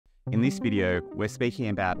In this video, we're speaking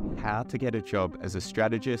about how to get a job as a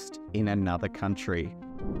strategist in another country.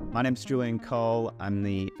 My name's Julian Cole. I'm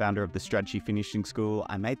the founder of the Strategy Finishing School.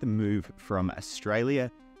 I made the move from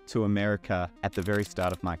Australia to America at the very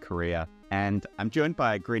start of my career. And I'm joined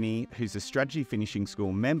by Agrani, who's a Strategy Finishing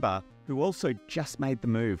School member who also just made the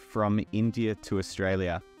move from India to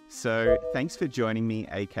Australia. So thanks for joining me,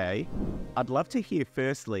 AK. I'd love to hear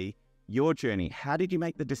firstly your journey. How did you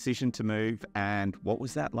make the decision to move and what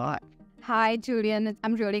was that like? Hi, Julian.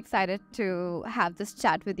 I'm really excited to have this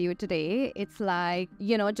chat with you today. It's like,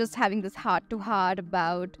 just having this heart-to-heart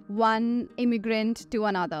about one immigrant to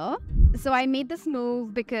another. So I made this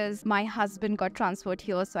move because my husband got transferred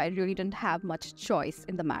here, so I really didn't have much choice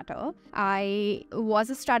in the matter. I was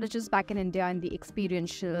a strategist back in India in the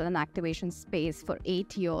experiential and activation space for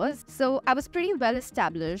 8 years. So I was pretty well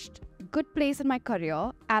established, good place in my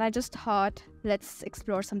career, and I just thought, let's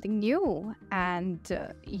explore something new. And,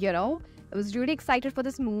 I was really excited for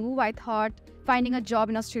this move. I thought finding a job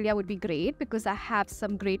in Australia would be great because I have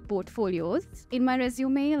some great portfolios in my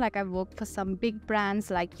resume. Like I've worked for some big brands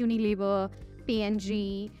like Unilever,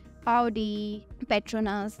 P&G, Audi,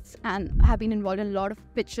 Petronas, and have been involved in a lot of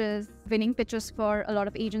pitches, winning pitches for a lot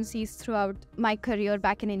of agencies throughout my career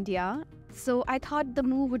back in India. So I thought the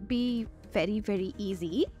move would be very, very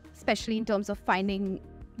easy, especially in terms of finding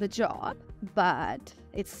the job, but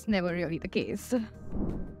it's never really the case.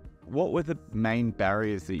 What were the main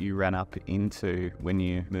barriers that you ran up into when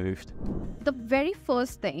you moved? The very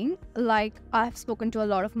first thing, like I've spoken to a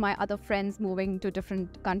lot of my other friends moving to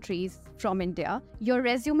different countries from India, your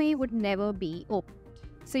resume would never be open.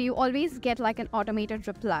 So you always get like an automated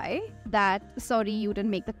reply that, sorry, you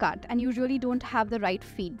didn't make the cut. And you really don't have the right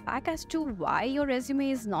feedback as to why your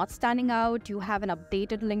resume is not standing out. You have an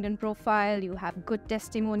updated LinkedIn profile, you have good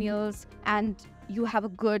testimonials, and you have a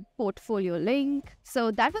good portfolio link.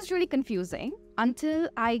 So that was really confusing until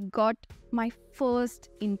I got my first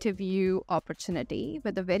interview opportunity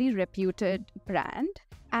with a very reputed brand.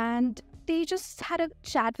 And they just had a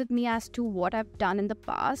chat with me as to what I've done in the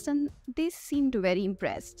past, and they seemed very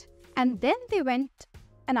impressed. And then they went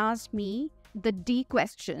and asked me the D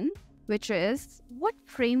question, which is, what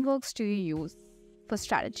frameworks do you use for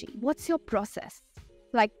strategy? What's your process?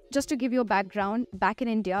 Like, just to give you a background, back in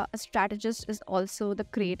India, a strategist is also the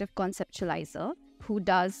creative conceptualizer who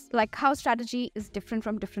does, like, how strategy is different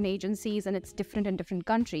from different agencies and it's different in different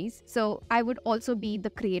countries. So I would also be the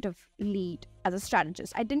creative lead as a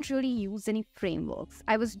strategist. I didn't really use any frameworks.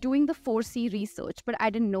 I was doing the 4C research, but I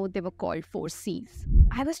didn't know they were called 4Cs.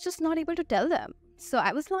 I was just not able to tell them. So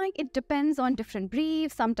I was like, it depends on different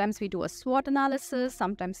briefs. Sometimes we do a SWOT analysis.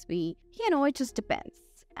 Sometimes we, it just depends.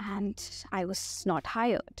 And I was not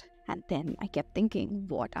hired. And then I kept thinking,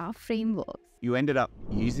 what are frameworks? You ended up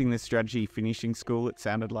using the Strategy Finishing School, it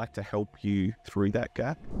sounded like, to help you through that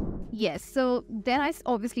gap? Yes. So then I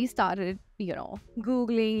obviously started,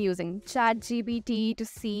 Googling, using ChatGPT to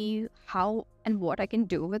see how and what I can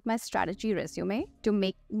do with my strategy resume to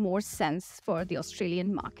make more sense for the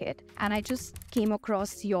Australian market. And I just came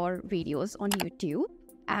across your videos on YouTube.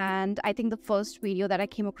 And I think the first video that I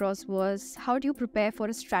came across was, how do you prepare for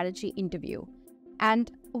a strategy interview?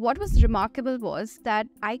 And what was remarkable was that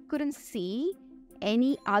I couldn't see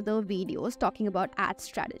any other videos talking about ad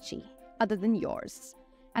strategy other than yours.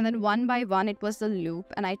 And then one by one, it was a loop,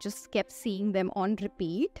 and I just kept seeing them on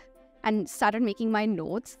repeat and started making my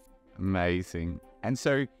notes. Amazing. And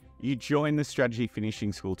so you joined the Strategy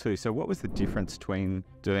Finishing School too. So what was the difference between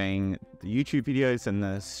doing the YouTube videos and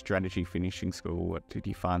the Strategy Finishing School? What did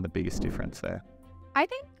you find the biggest difference there? I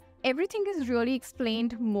think everything is really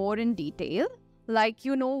explained more in detail. Like,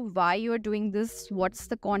 why you're doing this, what's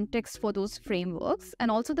the context for those frameworks,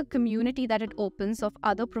 and also the community that it opens of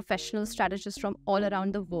other professional strategists from all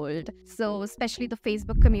around the world. So especially the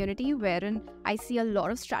Facebook community, wherein I see a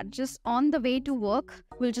lot of strategists on the way to work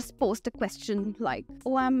will just post a question like,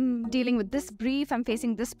 oh, I'm dealing with this brief, I'm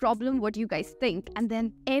facing this problem, what do you guys think? And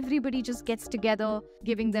then everybody just gets together,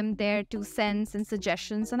 giving them their 2 cents and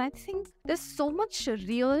suggestions. And I think there's so much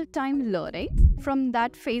real-time learning from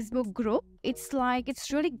that Facebook group. It's like,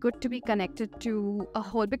 it's really good to be connected to a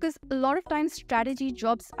whole, because a lot of times strategy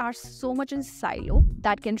jobs are so much in silo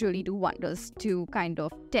that can really do wonders to kind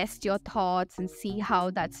of test your thoughts and see how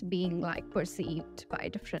that's being perceived by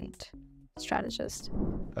different strategists.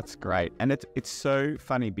 That's great. And it's so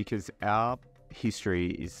funny because our history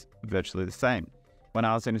is virtually the same. When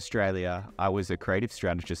I was in Australia, I was a creative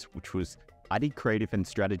strategist, I did creative and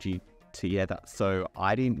strategy together. So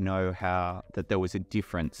I didn't know that there was a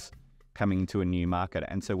difference coming to a new market.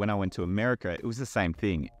 And so when I went to America, it was the same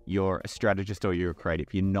thing. You're a strategist or you're a creative.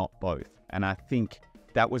 You're not both. And I think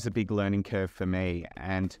that was a big learning curve for me.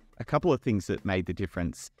 And a couple of things that made the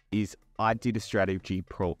difference is I did a strategy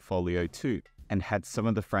portfolio too, and had some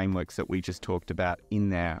of the frameworks that we just talked about in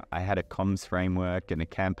there. I had a comms framework and a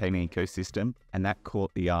campaign ecosystem, and that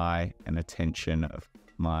caught the eye and attention of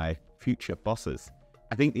my future bosses.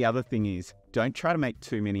 I think the other thing is don't try to make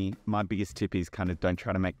too many. My biggest tip is kind of don't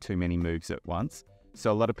try to make too many moves at once.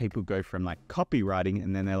 So a lot of people go from like copywriting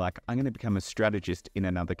and then they're like, I'm going to become a strategist in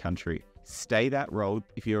another country. Stay that role.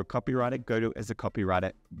 If you're a copywriter, go to as a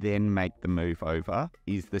copywriter, then make the move over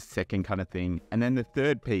is the second kind of thing. And then the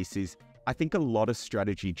third piece is I think a lot of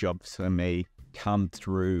strategy jobs for me come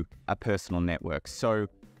through a personal network. So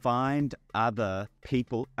find other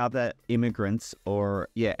people, other immigrants or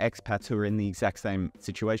expats who are in the exact same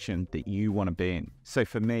situation that you want to be in. So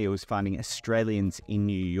for me, it was finding Australians in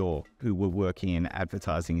New York who were working in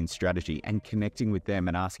advertising and strategy and connecting with them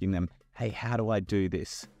and asking them, hey, how do I do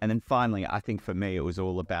this? And then finally, I think for me, it was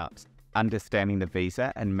all about understanding the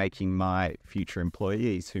visa and making my future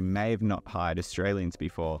employees who may have not hired Australians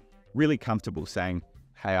before really comfortable saying,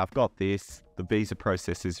 hey, I've got this. The visa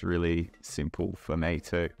process is really simple for me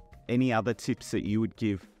too. Any other tips that you would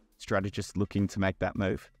give strategists looking to make that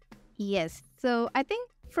move? Yes. So I think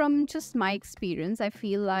from just my experience, I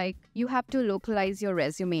feel like you have to localize your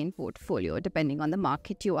resume and portfolio depending on the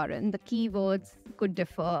market you are in. The keywords could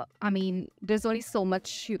differ. I mean, there's only so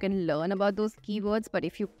much you can learn about those keywords, but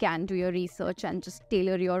if you can do your research and just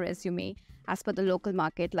tailor your resume as per the local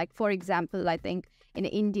market, like for example, I think in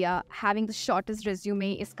India, having the shortest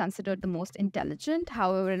resume is considered the most intelligent.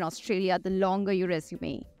 However, in Australia, the longer your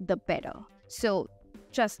resume, the better. So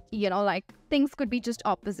just, like things could be just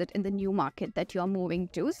opposite in the new market that you're moving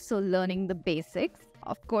to. So learning the basics.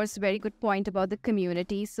 Of course, very good point about the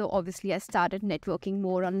community. So obviously I started networking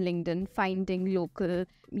more on LinkedIn, finding local,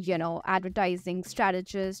 advertising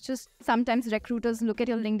strategists. Just sometimes recruiters look at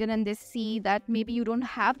your LinkedIn and they see that maybe you don't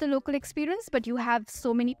have the local experience, but you have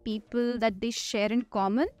so many people that they share in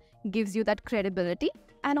common, gives you that credibility.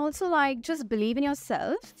 And also just believe in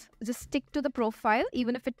yourself, just stick to the profile,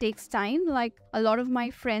 even if it takes time. Like a lot of my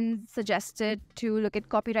friends suggested to look at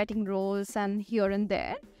copywriting roles and here and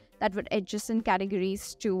there that would adjacent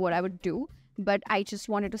categories to what I would do. But I just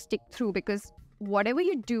wanted to stick through because whatever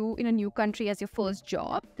you do in a new country as your first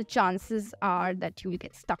job, the chances are that you will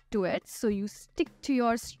get stuck to it. So you stick to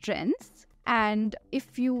your strengths. And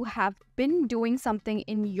if you have been doing something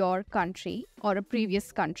in your country or a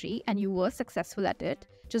previous country and you were successful at it,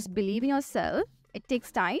 just believe in yourself. It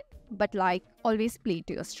takes time, but always play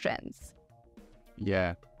to your strengths.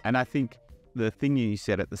 Yeah. And I think the thing you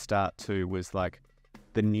said at the start too was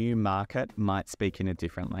the new market might speak in a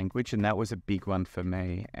different language. And that was a big one for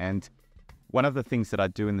me. And one of the things that I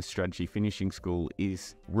do in the strategy finishing school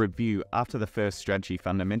is review. After the first strategy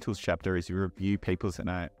fundamentals chapter is you review people's, and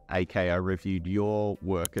AK, I reviewed your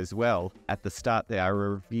work as well. At the start there, I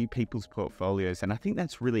review people's portfolios. And I think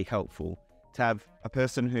that's really helpful to have a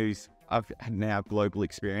person I've had now global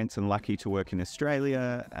experience and lucky to work in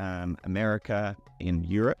Australia, America, in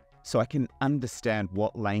Europe. So I can understand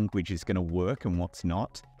what language is going to work and what's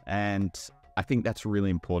not. And I think that's really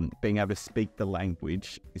important. Being able to speak the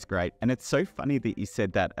language is great. And it's so funny that you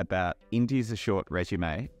said that about India's a short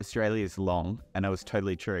resume, Australia's long, and that was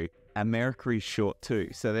totally true. America is short too.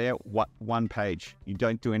 So they're one page. You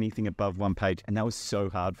don't do anything above one page. And that was so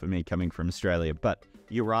hard for me coming from Australia. But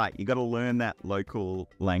you're right. You got to learn that local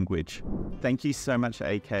language. Thank you so much,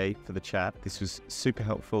 AK, for the chat. This was super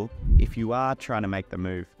helpful. If you are trying to make the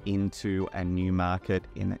move into a new market,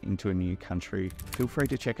 into a new country, feel free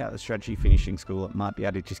to check out the Strategy Finishing School. It might be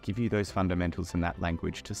able to just give you those fundamentals in that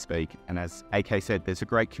language to speak. And as AK said, there's a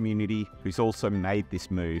great community who's also made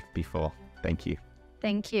this move before. Thank you.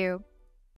 Thank you.